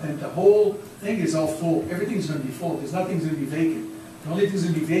goes up, then the whole thing is all full. Everything's going to be full. There's nothing's going to be vacant. The only thing's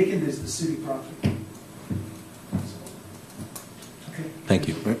going to be vacant is the city property. Okay. Thank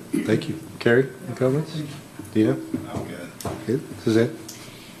you. Right. Thank you. Carrie, any comments? Dina? I'm good. Good. Suzanne?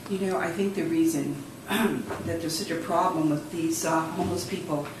 I think the reason that there's such a problem with these homeless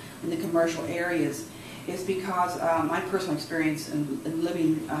people in the commercial areas is because my personal experience in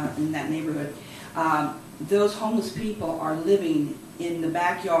living in that neighborhood, those homeless people are living in the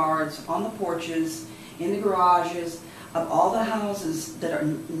backyards, on the porches, in the garages of all the houses that are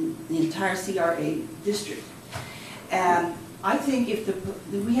in the entire CRA district. And I think if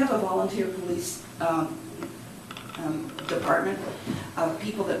we have a volunteer police department of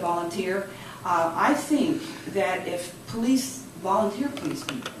people that volunteer, I think that if volunteer police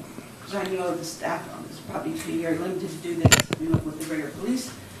people, because I know the staff is probably very limited to do this with the regular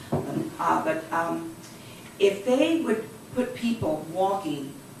police, but if they would put people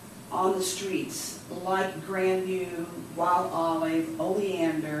walking on the streets like Grandview, Wild Olive,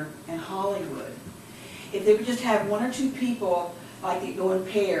 Oleander, and Hollywood, if they would just have 1 or 2 people like they go in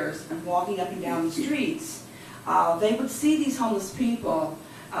pairs and walking up and down the streets, they would see these homeless people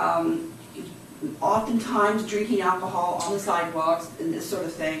oftentimes drinking alcohol on the sidewalks and this sort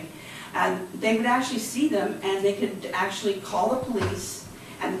of thing. And they would actually see them, and they could actually call the police,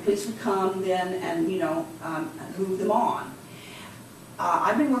 and the police would come then and, move them on.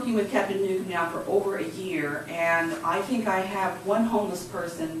 I've been working with Captain Newcomb now for over a year, and I think I have 1 homeless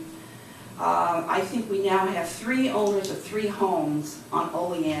person. I think we now have 3 owners of 3 homes on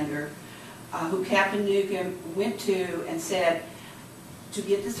Oleander who Captain Newcomb went to and said, to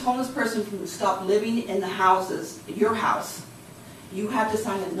get this homeless person to stop living in the houses, your house, you have to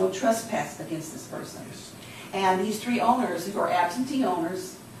sign a no trespass against this person. And these 3 owners who are absentee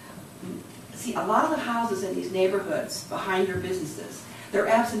owners, see, a lot of the houses in these neighborhoods behind your businesses, they're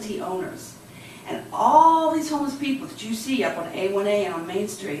absentee owners. And all these homeless people that you see up on A1A and on Main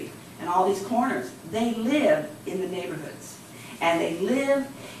Street and all these corners, they live in the neighborhoods. And they live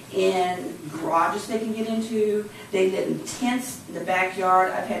in garages they can get into. They live in tents in the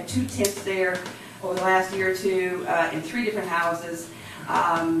backyard. I've had 2 tents there over the last year or 2 in 3 different houses.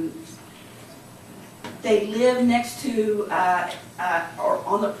 They live next to or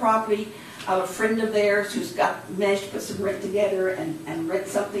on the property of a friend of theirs who's managed to put some rent together and rent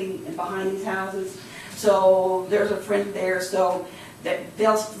something behind these houses. So there's a friend there, so that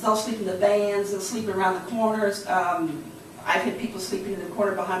they'll sleep in the vans, they'll sleep around the corners. I've had people sleeping in the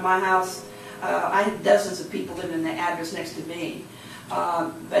corner behind my house. I had dozens of people living in the address next to me.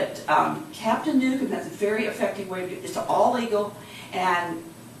 But Captain Newcomb has a very effective way of doing it. It's all legal, and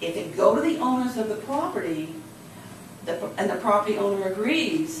if they go to the owners of the property, and the property owner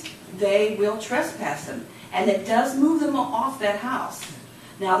agrees, they will trespass them. And it does move them off that house.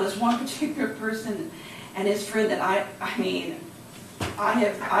 Now, there's one particular person and his friend that I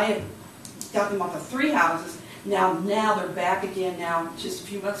have got them off of 3 houses. Now they're back again. Now, just a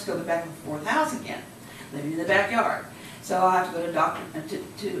few months ago, they're back in the 4th house again, living in the backyard. So I'll have to go to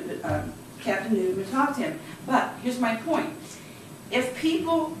Captain Newcomb and talk to him. But here's my point. If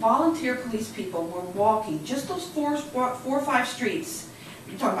people, volunteer police people, were walking just those 4 or 5 streets,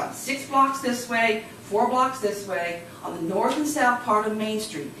 you're talking about 6 blocks this way, 4 blocks this way, on the north and south part of Main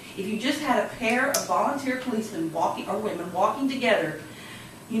Street, if you just had a pair of volunteer policemen walking, or women walking together,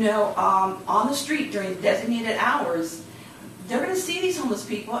 on the street during designated hours, they're going to see these homeless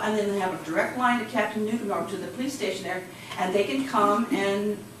people, and then they have a direct line to Captain Newcomb or to the police station there, and they can come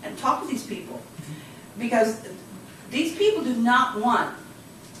and talk to these people. Because these people do not want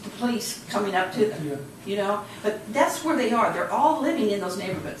the police coming up to them, But that's where they are. They're all living in those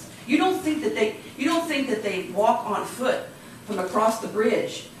neighborhoods. You don't think that they walk on foot from across the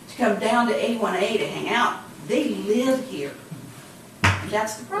bridge to come down to A1A to hang out. They live here.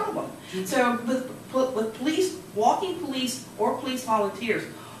 That's the problem. So with police, walking police or police volunteers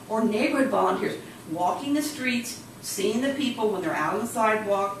or neighborhood volunteers, walking the streets, seeing the people when they're out on the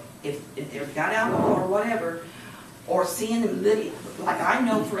sidewalk, if they've got alcohol or whatever, or seeing them living, like I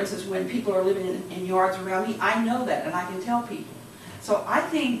know, for instance, when people are living in yards around me, I know that and I can tell people. So I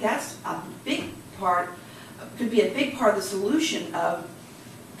think that's a big part, could be a big part of the solution of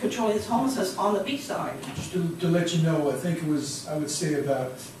controlling this homelessness on the beach side. Just to let you know, I think it was, I would say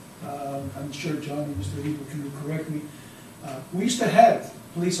about, I'm sure John and Mr. Lieber can correct me, we used to have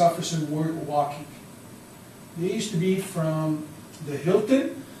police officers walking. They used to be from the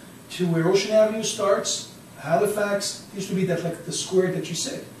Hilton to where Ocean Avenue starts, Halifax, used to be that like the square that you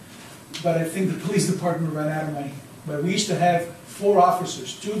said. But I think the police department ran out of money. But we used to have 4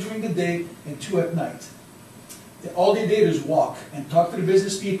 officers, 2 during the day and 2 at night. All they did is walk and talk to the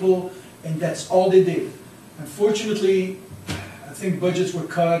business people, and that's all they did. Unfortunately, I think budgets were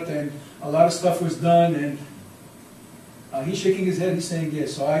cut and a lot of stuff was done, and he's shaking his head, he's saying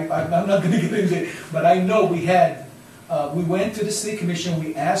yes, so I'm not going to get into it. But I know we had, we went to the city commission,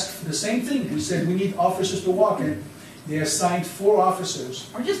 we asked for the same thing. We said we need officers to walk, and they assigned 4 officers.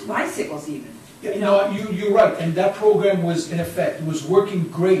 Or just bicycles even. Yeah, no, you're right, and that program was in effect. It was working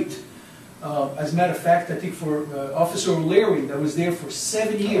great. As a matter of fact, I think for Officer O'Leary, that was there for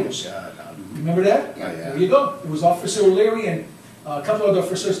 7 years. Remember that? Yeah. There you go. It was Officer O'Leary and a couple other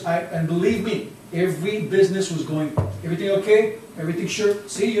officers. And believe me, every business was going, everything okay? Everything sure?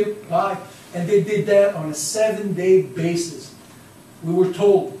 See you, bye. And they did that on a 7-day basis. We were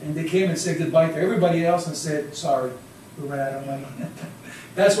told, and they came and said goodbye to everybody else and said, sorry, we ran out of money.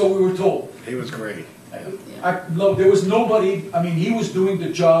 That's what we were told. He was great. There was nobody, I mean, he was doing the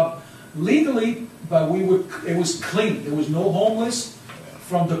job legally, but it was clean. There was no homeless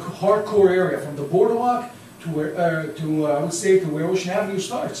from the hardcore area, from the boardwalk to where, I would say, to where Ocean Avenue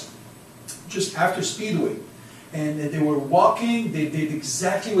starts, just after Speedway. And they were walking, they did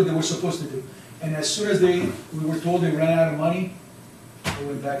exactly what they were supposed to do. And as soon as we were told they ran out of money, they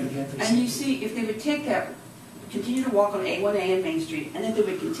went back again to the And you see, if they would take that, continue to walk on A1A and Main Street, and then they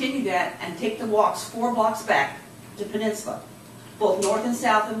would continue that and take the walks 4 blocks back to Peninsula, both north and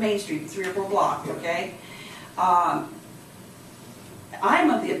south of Main Street, 3 or 4 blocks, okay? I'm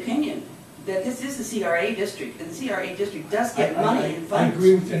of the opinion that this is the CRA district, and the CRA district does get money and funds, I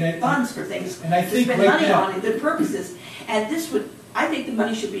agree with you. funds for things and I to think spend right money now- on and good purposes. And this would, I think the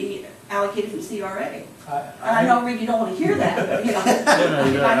money should be allocated from CRA. And I know, Reed, you don't want to hear that, but, you know.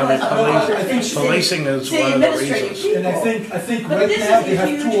 I know that's I think city- policing is city one of the administrative reasons. people. And I think But right this now is a they have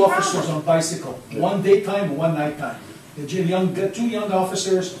huge 2 officers problem. on bicycle, one daytime and one nighttime. The 2 young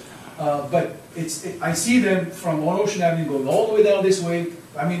officers, but I see them from on Ocean Avenue going all the way down this way.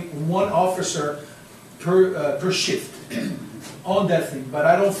 I mean, 1 officer per shift on that thing, but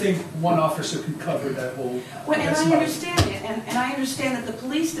I don't think 1 officer can cover that whole. Well, and that's I my- understand it, and I understand that the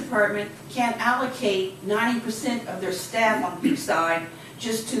police department can't allocate 90% of their staff on each side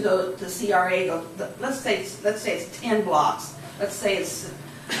just to the CRA. Let's say it's 10 blocks. Let's say it's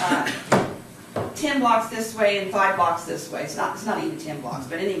 10 blocks this way and 5 blocks this way. It's not even 10 blocks,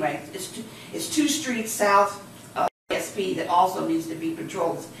 but anyway, it's 2 streets south of SP that also needs to be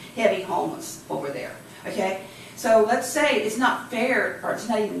patrolled. It's heavy homeless over there. Okay, so let's say it's not fair, or it's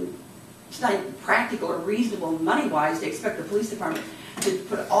not even practical or reasonable money-wise to expect the police department to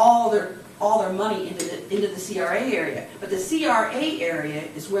put all their money into the CRA area. But the CRA area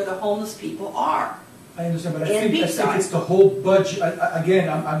is where the homeless people are. I understand, but I And think beachside. it's the whole budget. Again,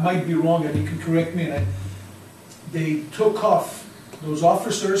 I might be wrong, and you can correct me. They took off those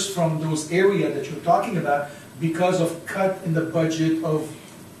officers from those areas that you're talking about because of cut in the budget of.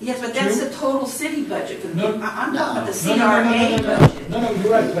 Yes, but that's the total city budget. For the, No. I'm talking about the No, CRA budget. No,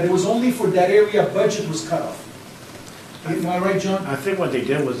 you're right, but it was only for that area budget was cut off. Am I right, John? I think what they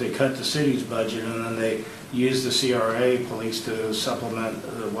did was they cut the city's budget and then they used the CRA police to supplement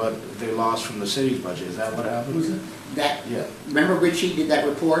what they lost from the city's budget. Is that what happened? That, Yeah. remember Richie did that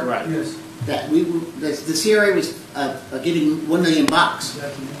report? Right. Yes. That the CRA was giving $1 million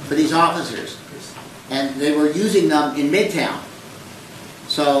for these officers, and they were using them in Midtown.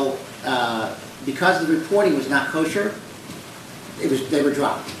 So because the reporting was not kosher, they were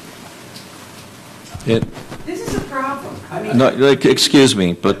dropped. This is a problem. I mean, No, excuse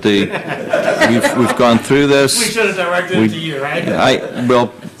me, but we've gone through this. We should have directed it to you, right? Well,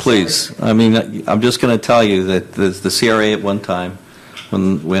 please. I mean, I'm just going to tell you that the CRA at one time,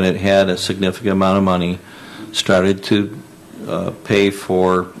 when it had a significant amount of money, started to pay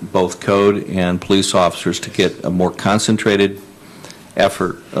for both code and police officers to get a more concentrated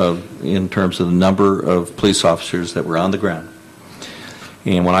effort in terms of the number of police officers that were on the ground.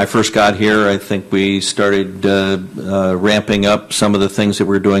 And when I first got here, I think we started ramping up some of the things that we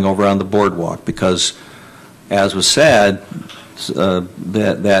were doing over on the boardwalk, because, as was said,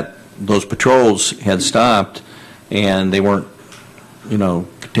 that those patrols had stopped and they weren't,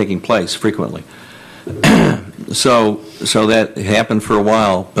 taking place frequently. So that happened for a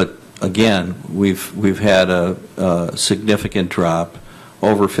while, but again, we've had a significant drop,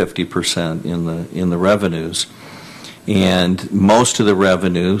 over 50% in the revenues, and most of the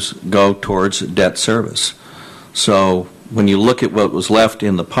revenues go towards debt service. So when you look at what was left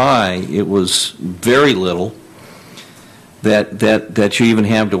in the pie, it was very little that you even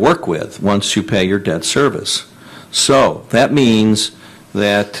have to work with once you pay your debt service. So that means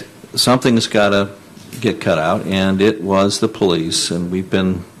that something's got to get cut out, and it was the police, and we've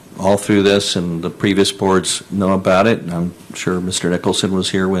been all through this, and the previous boards know about it, and I'm sure Mr. Nicholson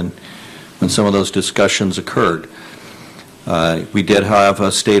was here when some of those discussions occurred. We did have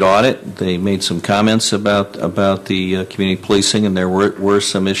a state audit. They made some comments about the community policing, and there were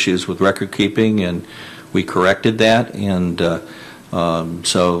some issues with record keeping, and we corrected that, and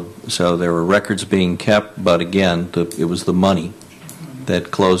so there were records being kept, but again, it was the money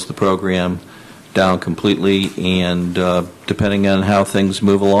that closed the program down completely, and depending on how things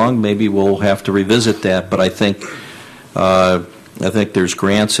move along, maybe we'll have to revisit that. But I think there's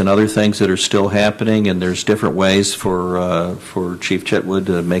grants and other things that are still happening, and there's different ways for Chief Chitwood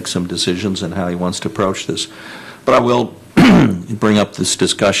to make some decisions on how he wants to approach this. But I will bring up this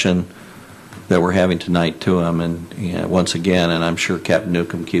discussion that we're having tonight to him, and once again, and I'm sure Captain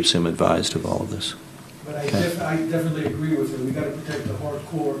Newcomb keeps him advised of all of this. But I definitely agree with you. We got to protect the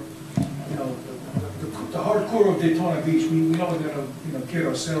hardcore. The hardcore of Daytona Beach. We know we're going to kid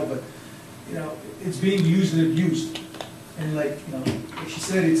ourselves, but it's being used and abused. And like she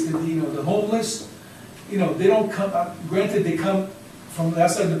said, it's the homeless. They don't come. Granted, they come from the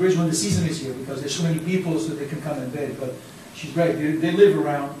outside of the bridge when the season is here, because there's so many people, so they can come in bed. But she's right. They live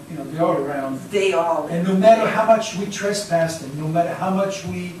around. They are around. They all. And no matter how much we trespass them, no matter how much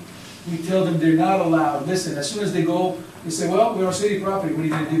we tell them they're not allowed. Listen, as soon as they go, they say, "Well, we're on city property. What are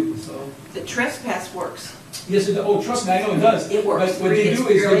you going to do?" So the trespass works. Yes, oh, trust me, I know it does. It works. But what they do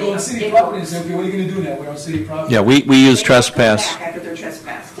is they go on city property and say, "Okay, what are you going to do now? We're on city property." Yeah, we use trespass. After they're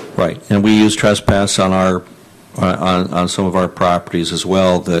trespassed. Right, and we use trespass on our on some of our properties as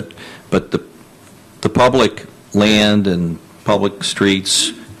well. But the public land and public streets,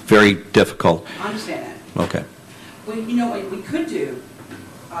 very difficult. I understand that. Okay. Well, what we could do,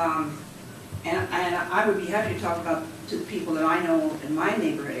 and I would be happy to talk about to the people that I know in my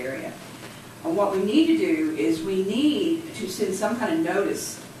neighborhood area. What we need to do is we need to send some kind of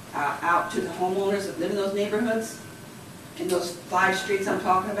notice out to the homeowners that live in those neighborhoods, in those 5 streets I'm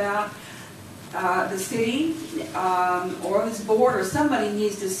talking about. The city or this board or somebody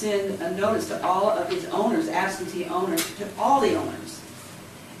needs to send a notice to all of his owners, absentee owners, to all the owners,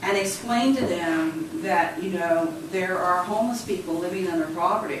 and explain to them that there are homeless people living on their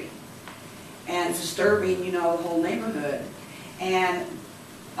property and disturbing the whole neighborhood, and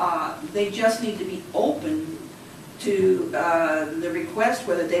they just need to be open to the request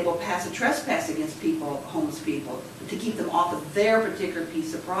whether they will pass a trespass against homeless people, to keep them off of their particular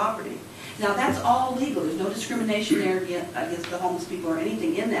piece of property. Now, that's all legal. There's no discrimination there against the homeless people or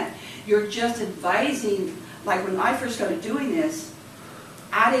anything in that. You're just advising, like when I first started doing this,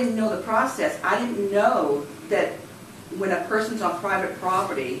 I didn't know the process. I didn't know that when a person's on private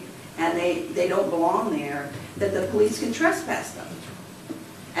property and they don't belong there, that the police can trespass them.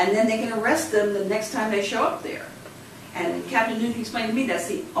 And then they can arrest them the next time they show up there. And Captain Newton explained to me that's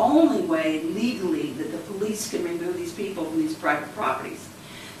the only way legally that the police can remove these people from these private properties.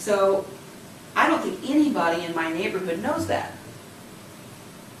 So I don't think anybody in my neighborhood knows that.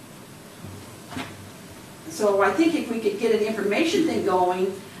 So I think if we could get an information thing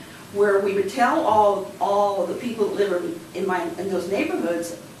going where we would tell all of the people that live in those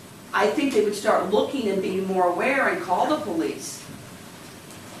neighborhoods, I think they would start looking and being more aware and call the police.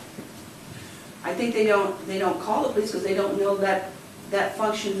 I think they don't call the police because they don't know that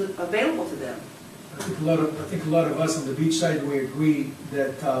function is available to them. I think a lot of us on the beach side, we agree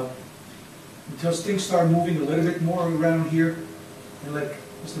that until things start moving a little bit more around here, and like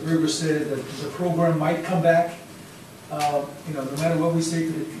Mr. Berger said, that the program might come back. No matter what we say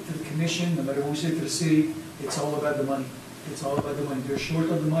to the commission, no matter what we say to the city, it's all about the money. It's all about the money. They're short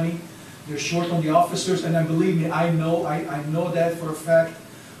of the money. They're short on the officers, and believe me, I know that for a fact.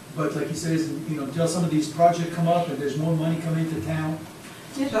 but like he says, until some of these projects come up and there's more money coming into town.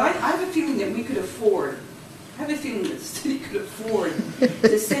 Yes, but I have a feeling that we could afford, I have a feeling that the city could afford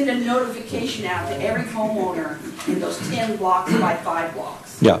to send a notification out to every homeowner in those 10 blocks by 5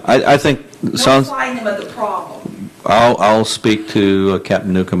 blocks. Yeah, I think, sounds, Notifying them of the problem. I'll speak to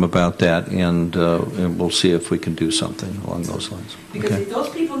Captain Newcomb about that, and we'll see if we can do something along those lines. Because Okay. if those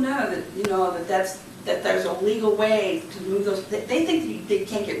people know that, that there's a legal way to move those, they think they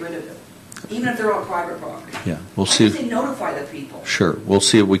can't get rid of it, even if they're on private property. Yeah, we'll I see. think they notify the people. Sure, we'll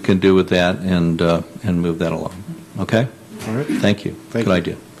see what we can do with that and move that along. Okay? All right. Thank you. Thank Good you.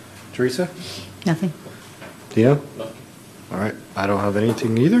 idea. Teresa? Nothing. Dino? All right, I don't have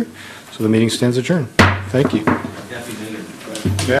anything either, so the meeting stands adjourned. Thank you.